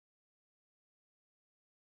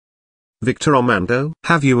Victorarmando,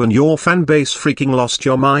 have you and your fanbase freaking lost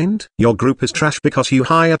your mind? Your group is trash because you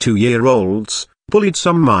hire 2-year-olds, bullied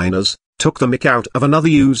some minors, took the mick out of another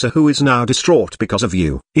user who is now distraught because of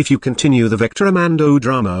you. If you continue, the Victorarmando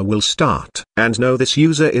drama will start. And no, this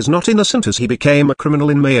user is not innocent, as he became a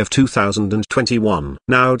criminal in May of 2021.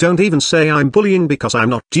 Now don't even say I'm bullying, because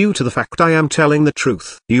I'm not, due to the fact I am telling the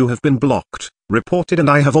truth. You have been blocked, reported, and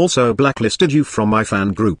I have also blacklisted you from my fan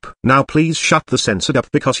group. Now please shut the censored up,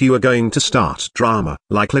 because you are going to start drama.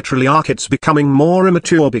 Like literally our kids becoming more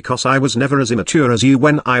immature, because I was never as immature as you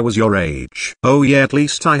when I was your age. Oh yeah, at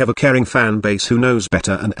least I have a caring fan base who knows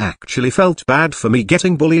better and actually felt bad for me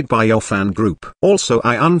getting bullied by your fan group. Also,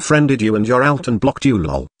 I unfriended you and you're out and blocked you,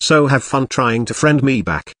 lol. So have fun trying to friend me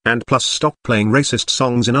back. And plus stop playing racist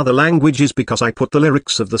songs in other languages, because I put the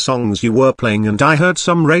lyrics of the songs you were playing and I heard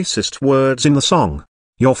some racist words in the song.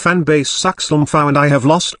 Your fanbase sucks lumfao, and I have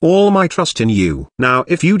lost all my trust in you. Now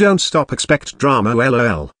if you don't stop, expect drama,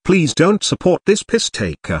 lol. Please don't support this piss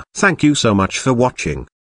taker. Thank you so much for watching.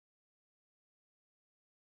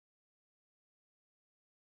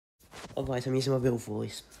 Alright, I'm using my real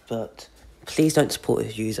voice, but please don't support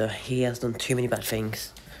this user. He has done too many bad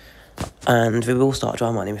things. And we will start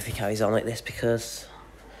drama on him if he carries on like this, because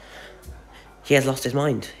he has lost his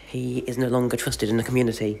mind. He is no longer trusted in the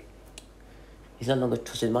community. He's no longer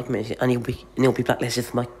trusted in my community, and he'll be blacklisted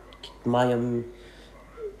for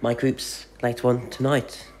my groups later on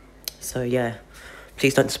tonight. So yeah,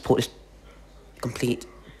 please don't support this complete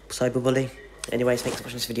cyberbully. Anyways, thanks for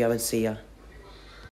watching this video, and see ya.